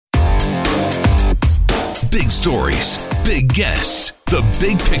stories, big guests, the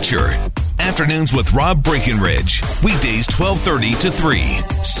big picture. Afternoons with Rob Breckenridge. Weekdays 1230 to 3,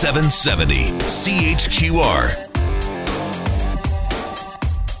 770 CHQR.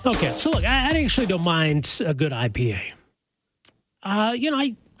 Okay, so look, I actually don't mind a good IPA.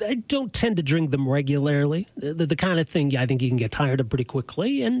 I don't tend to drink them regularly. The kind of thing I think you can get tired of pretty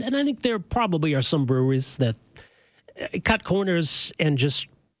quickly. And I think there probably are some breweries that cut corners and just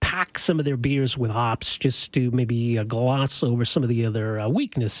pack some of their beers with hops just to maybe gloss over some of the other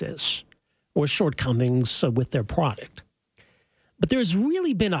weaknesses or shortcomings with their product. But there's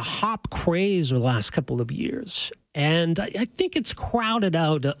really been a hop craze over the last couple of years. And I think it's crowded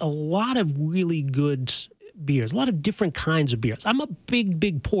out a lot of really good beers, a lot of different kinds of beers. I'm a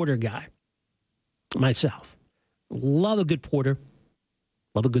big porter guy myself. Love a good porter.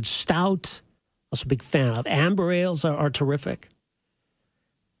 Love a good stout. Also a big fan of amber ales are terrific.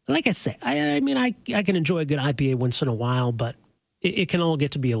 Like I say, I can enjoy a good IPA once in a while, but it can all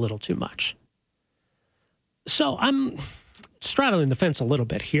get to be a little too much. So I'm straddling the fence a little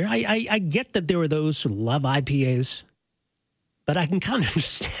bit here. I get that there are those who love IPAs, but I can kind of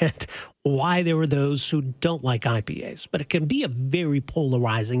understand why there are those who don't like IPAs. But it can be a very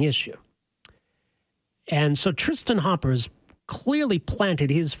polarizing issue. And so Tristan Hopper has clearly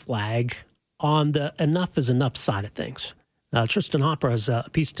planted his flag on the enough is enough side of things. Tristan Hopper has a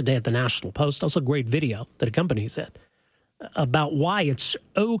piece today at the National Post, also a great video that accompanies it, about why it's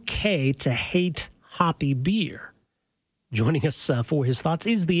okay to hate hoppy beer. Joining us for his thoughts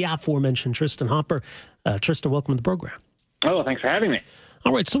is the aforementioned Tristan Hopper. Tristan, welcome to the program. Oh, thanks for having me.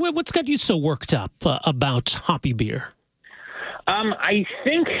 All right, so what's got you so worked up about hoppy beer? I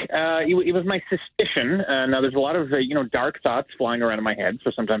think it was my suspicion. Now, there's a lot of dark thoughts flying around in my head,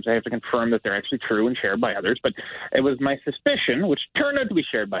 so sometimes I have to confirm that they're actually true and shared by others. But it was my suspicion, which turned out to be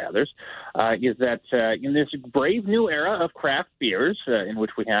shared by others, is that in this brave new era of craft beers, in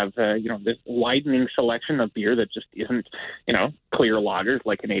which we have this widening selection of beer that just isn't clear lagers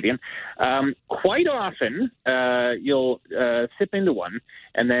like Canadian, quite often you'll sip into one,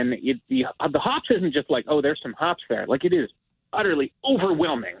 and then the hops isn't just like, oh, there's some hops there. Like, it is utterly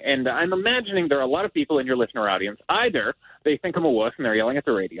overwhelming. And I'm imagining there are a lot of people in your listener audience. Either they think I'm a wuss and they're yelling at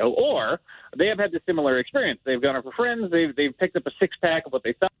the radio, or they have had the similar experience. They've gone out for friends. They've picked up a six-pack of what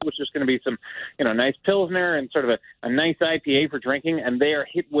they thought was just going to be some, nice Pilsner and sort of a nice IPA for drinking, and they are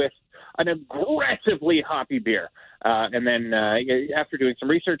hit with an aggressively hoppy beer. And then after doing some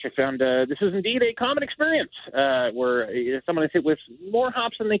research, I found this is indeed a common experience where someone is hit with more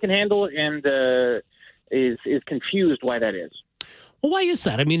hops than they can handle and is confused why that is. Well, why is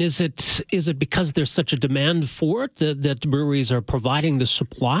that? I mean, is it because there's such a demand for it that breweries are providing the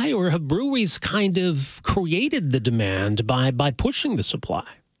supply, or have breweries kind of created the demand by pushing the supply?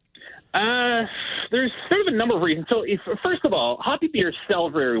 There's sort of a number of reasons. So, first of all, hoppy beers sell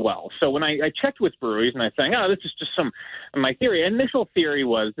very well. So when I checked with breweries and I was saying, this is just my initial theory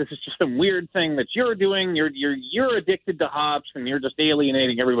was this is just some weird thing that you're doing. You're addicted to hops and you're just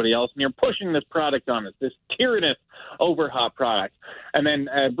alienating everybody else and you're pushing this product on us, this tyrannous over hop product. And then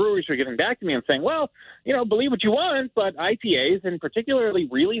breweries are getting back to me and saying, well, believe what you want, but IPAs, and particularly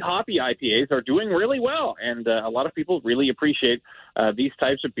really hoppy IPAs, are doing really well. And a lot of people really appreciate these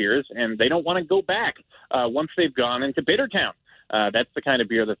types of beers, and they don't want to go back once they've gone into Bittertown. That's the kind of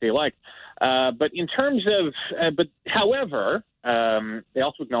beer that they like. But in terms of, however, they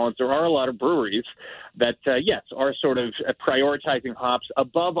also acknowledge there are a lot of breweries that, yes, are sort of prioritizing hops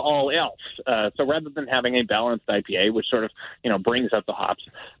above all else. So rather than having a balanced IPA, which sort of, brings out the hops,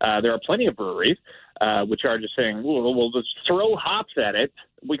 there are plenty of breweries which are just saying, we'll just throw hops at it.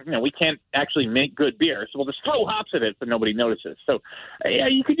 We can't actually make good beer, so we'll just throw hops at it so nobody notices. So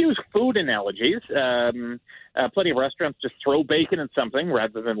you could use food analogies. Plenty of restaurants just throw bacon at something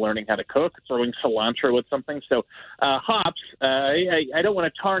rather than learning how to cook, throwing cilantro at something. So hops, I don't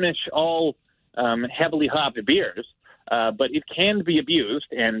want to tarnish all heavily hopped beers, but it can be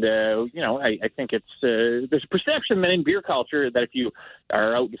abused. And, I think there's a perception that in beer culture that if you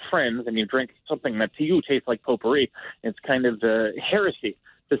are out with friends and you drink something that to you tastes like potpourri, it's kind of heresy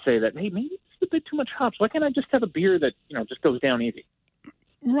to say that, hey, maybe it's a bit too much hops. Why can't I just have a beer that, just goes down easy?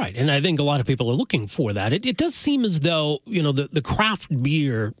 Right, and I think a lot of people are looking for that. It does seem as though, the craft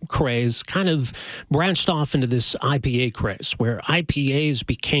beer craze kind of branched off into this IPA craze, where IPAs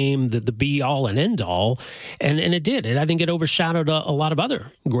became the be-all and end-all, and it did. I think it overshadowed a lot of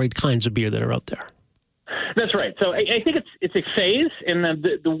other great kinds of beer that are out there. That's right. So I think it's a phase, and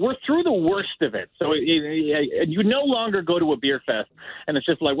we're through the worst of it. So you no longer go to a beer fest, and it's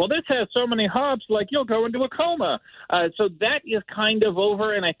just like, well, this has so many hops, like you'll go into a coma. So that is kind of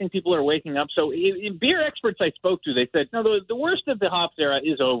over, and I think people are waking up. So beer experts I spoke to, they said, no, the worst of the hops era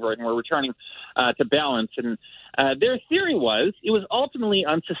is over, and we're returning to balance. And their theory was it was ultimately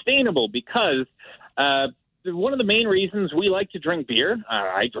unsustainable because one of the main reasons we like to drink beer,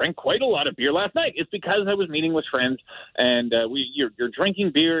 I drank quite a lot of beer last night, is because I was meeting with friends, and you're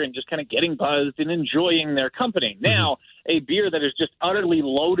drinking beer and just kind of getting buzzed and enjoying their company. Now, a beer that is just utterly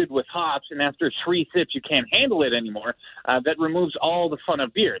loaded with hops, and after 3 sips you can't handle it anymore, that removes all the fun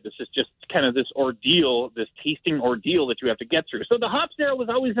of beer. This is just kind of this ordeal, this tasting ordeal that you have to get through. So the hops era was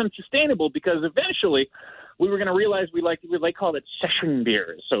always unsustainable because eventually we were going to realize we call it session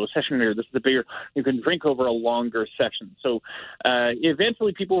beer. So session beer, this is the beer you can drink over a longer session. So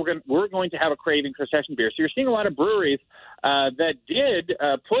eventually people were going to have a craving for session beer. So you're seeing a lot of breweries that did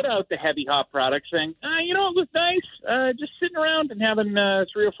put out the heavy hop products saying, it was nice just sitting around and having 3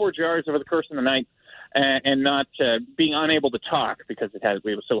 or 4 jars over the course of the night and not being unable to talk because it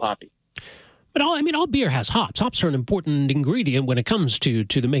was so hoppy. But all beer has hops. Hops are an important ingredient when it comes to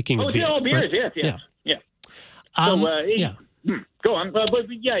the making of beer. Oh, all beers, right? Yes. So, go on. But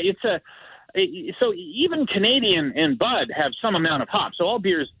yeah, so even Canadian and Bud have some amount of hops. So all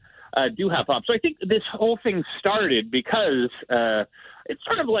beers do have hops. So I think this whole thing started because it's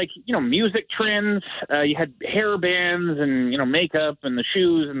sort of like, music trends. You had hair bands and, makeup and the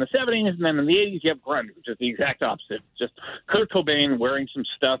shoes in the 70s. And then in the 80s, you have grunge, which is the exact opposite. Just Kurt Cobain wearing some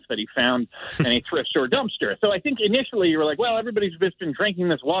stuff that he found in a thrift store dumpster. So I think initially you were like, well, everybody's just been drinking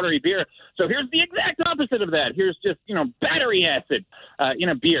this watery beer. So here's the exact opposite of that. Here's just, battery acid in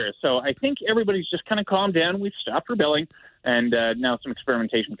a beer. So I think everybody's just kind of calmed down. We've stopped rebelling. And now some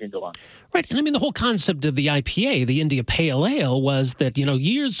experimentation can go on. Right. And the whole concept of the IPA, the India Pale Ale, was that,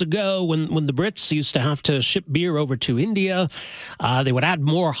 years ago when the Brits used to have to ship beer over to India, they would add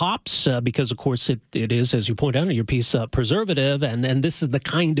more hops because, of course, it is, as you point out in your piece, preservative. And this is the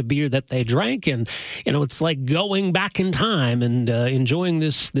kind of beer that they drank. And, it's like going back in time and enjoying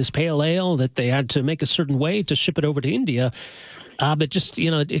this pale ale that they had to make a certain way to ship it over to India. But just,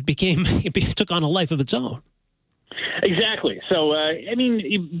 it took on a life of its own. Exactly. So,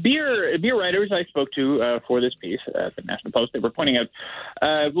 beer writers I spoke to for this piece at the National Post, they were pointing out,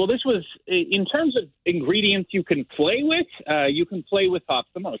 this was, in terms of ingredients you can play with hops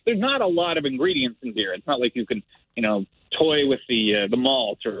the most. There's not a lot of ingredients in beer. It's not like you can, toy with the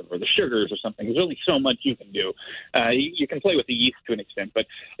malt or the sugars or something. There's only so much you can do. You can play with the yeast to an extent. But,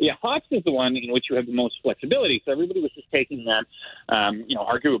 yeah, hops is the one in which you have the most flexibility. So everybody was just taking that,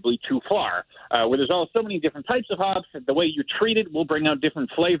 arguably too far, where there's so many different types of hops. The way you treat it will bring out different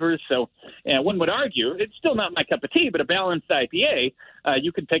flavors. So one would argue it's still not my cup of tea, but a balanced IPA,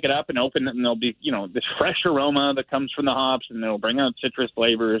 you can pick it up and open it, and there'll be, this fresh aroma that comes from the hops, and it'll bring out citrus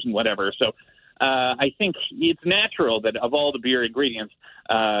flavors and whatever. So I think it's natural that of all the beer ingredients,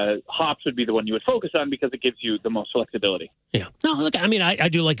 hops would be the one you would focus on because it gives you the most flexibility. Yeah. No, look, I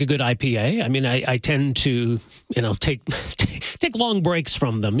do like a good IPA. I tend to, take long breaks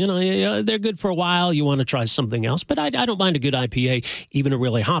from them. They're good for a while. You want to try something else, but I don't mind a good IPA, even a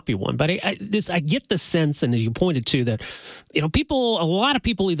really hoppy one. But I get the sense, and as you pointed to, that, a lot of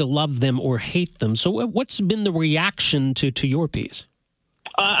people either love them or hate them. So what's been the reaction to your piece?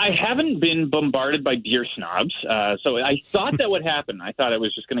 I haven't been bombarded by beer snobs, so I thought that would happen. I thought I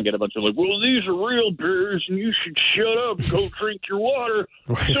was just going to get a bunch of these are real beers, and you should shut up and go drink your water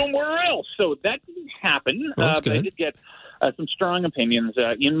somewhere else. So that didn't happen, but I did get some strong opinions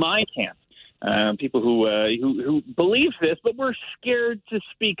in my camp. People who believe this, but were scared to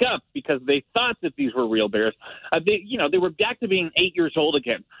speak up because they thought that these were real beers. They were back to being 8 years old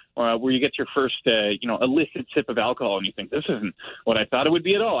again, where you get your first, illicit sip of alcohol, and you think, this isn't what I thought it would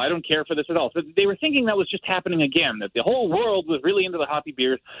be at all. I don't care for this at all. So they were thinking that was just happening again, that the whole world was really into the hoppy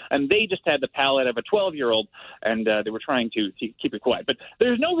beers, and they just had the palate of a 12-year-old, and they were trying to keep it quiet. But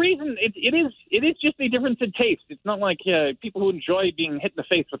there's no reason. It is just a difference in taste. It's not like people who enjoy being hit in the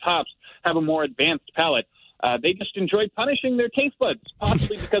face with hops have a more advanced palate. They just enjoy punishing their taste buds,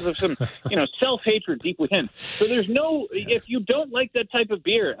 possibly because of some, self-hatred deep within. So if you don't like that type of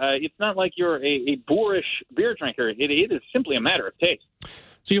beer, it's not like you're a boorish beer drinker. It is simply a matter of taste.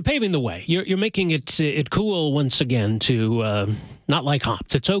 So you're paving the way. You're making it cool once again to not like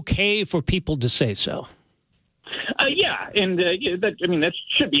hops. It's okay for people to say so. Yeah, and that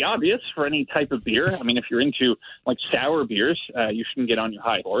should be obvious for any type of beer. I mean, if you're into like sour beers, you shouldn't get on your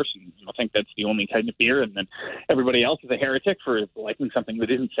high horse and think that's the only kind of beer, and then everybody else is a heretic for liking something that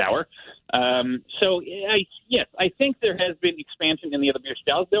isn't sour. I think there has been expansion in the other beer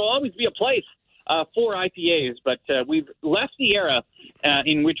styles. There will always be a place for IPAs, but we've left the era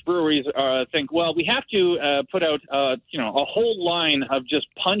in which breweries think, well, we have to put out a whole line of just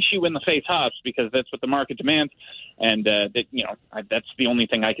punch you in the face hops because that's what the market demands, and that's the only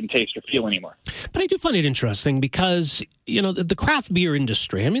thing I can taste or feel anymore. But I do find it interesting because the craft beer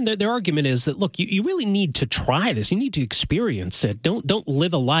industry. I mean, their argument is that look, you really need to try this. You need to experience it. Don't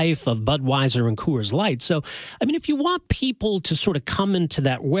live a life of Budweiser and Coors Light. So, I mean, if you want people to sort of come into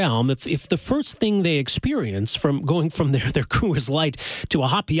that realm, if the first thing they experience from going from their Coors Light to a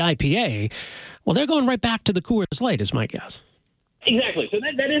hoppy IPA, well, they're going right back to the Coors Light, is my guess. Exactly. So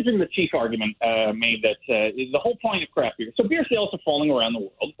that isn't the chief argument made that is the whole point of craft beer. So beer sales are falling around the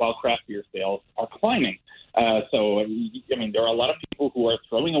world while craft beer sales are climbing. There are a lot of people who are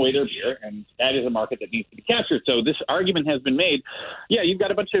throwing away their beer, and that is a market that needs to be captured. So this argument has been made. Yeah, you've got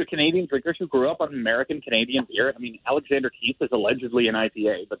a bunch of Canadian drinkers who grew up on American Canadian beer. I mean, Alexander Keith is allegedly an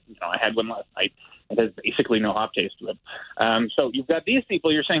IPA, but I had one last night. It has basically no hop taste to it. So you've got these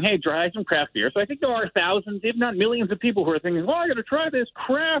people. You're saying, hey, try some craft beer. So I think there are thousands, if not millions, of people who are thinking, well, I got to try this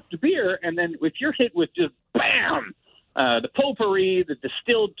craft beer. And then if you're hit with just bam, the potpourri, the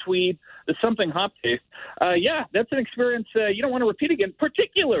distilled tweed, the something hop taste, that's an experience you don't want to repeat again,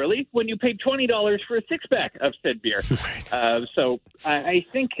 particularly when you paid $20 for a six-pack of said beer. So I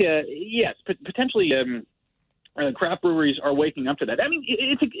think, yes, potentially craft breweries are waking up to that. I mean,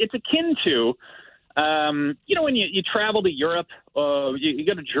 it's akin to, when you travel to Europe, you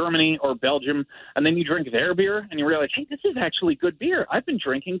go to Germany or Belgium, and then you drink their beer, and you realize, hey, this is actually good beer. I've been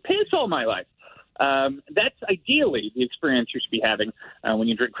drinking piss all my life. That's ideally the experience you should be having when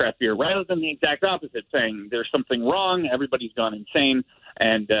you drink craft beer, rather than the exact opposite, saying there's something wrong, everybody's gone insane,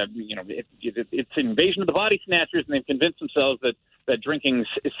 and it's an invasion of the body snatchers, and they've convinced themselves that drinking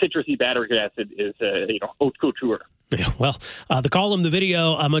citrusy battery acid is haute couture. Yeah, well, the column, the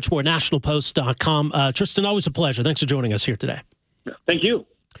video, much more, nationalpost.com. Tristan, always a pleasure. Thanks for joining us here today. Thank you.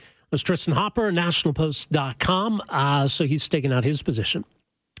 That's Tristan Hopper, nationalpost.com. So he's taking out his position.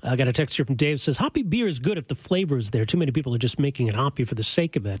 I got a text here from Dave. Says, hoppy beer is good if the flavor is there. Too many people are just making it hoppy for the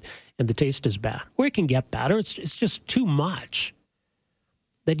sake of it, and the taste is bad. Or it can get better. It's just too much.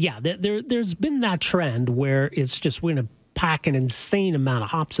 There's been that trend where it's just we're going to pack an insane amount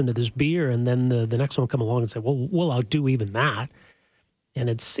of hops into this beer, and then the next one come along and say, well, we'll outdo even that. And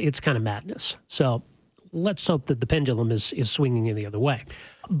it's kind of madness. So let's hope that the pendulum is swinging in the other way.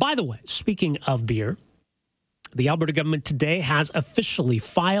 By the way, speaking of beer, the Alberta government today has officially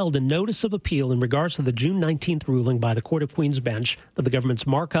filed a notice of appeal in regards to the June 19th ruling by the Court of Queen's Bench that the government's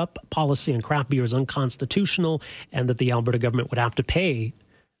markup policy on craft beer is unconstitutional and that the Alberta government would have to pay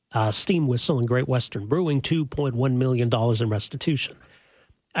Steam Whistle and Great Western Brewing $2.1 million in restitution.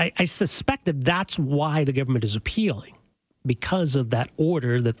 I suspect that that's why the government is appealing, because of that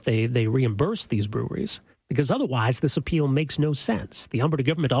order that they reimburse these breweries. Because otherwise, this appeal makes no sense. The Alberta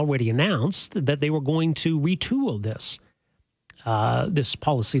government already announced that they were going to retool this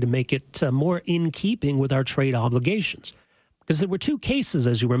policy to make it more in keeping with our trade obligations. Because there were two cases,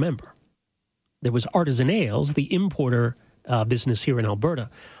 as you remember. There was Artisan Ales, the importer business here in Alberta,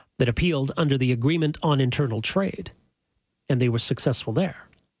 that appealed under the Agreement on Internal Trade, and they were successful there.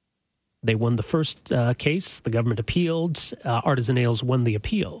 They won the first case. The government appealed. Artisan Ales won the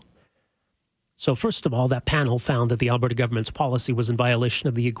appeal. So first of all, that panel found that the Alberta government's policy was in violation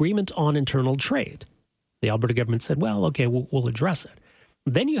of the Agreement on Internal Trade. The Alberta government said, well, okay, we'll address it.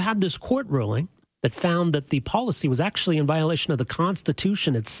 Then you had this court ruling that found that the policy was actually in violation of the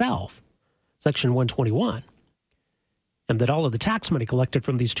Constitution itself, Section 121, and that all of the tax money collected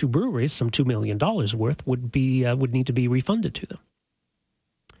from these two breweries, some $2 million worth, would need to be refunded to them.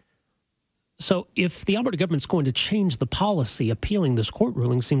 So if the Alberta government's going to change the policy, appealing this court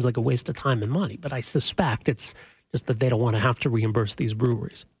ruling seems like a waste of time and money. But I suspect it's just that they don't want to have to reimburse these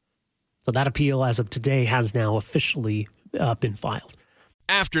breweries. So that appeal, as of today, has now officially been filed.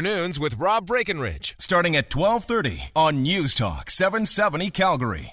 Afternoons with Rob Breckenridge, starting at 12:30 on News Talk 770 Calgary.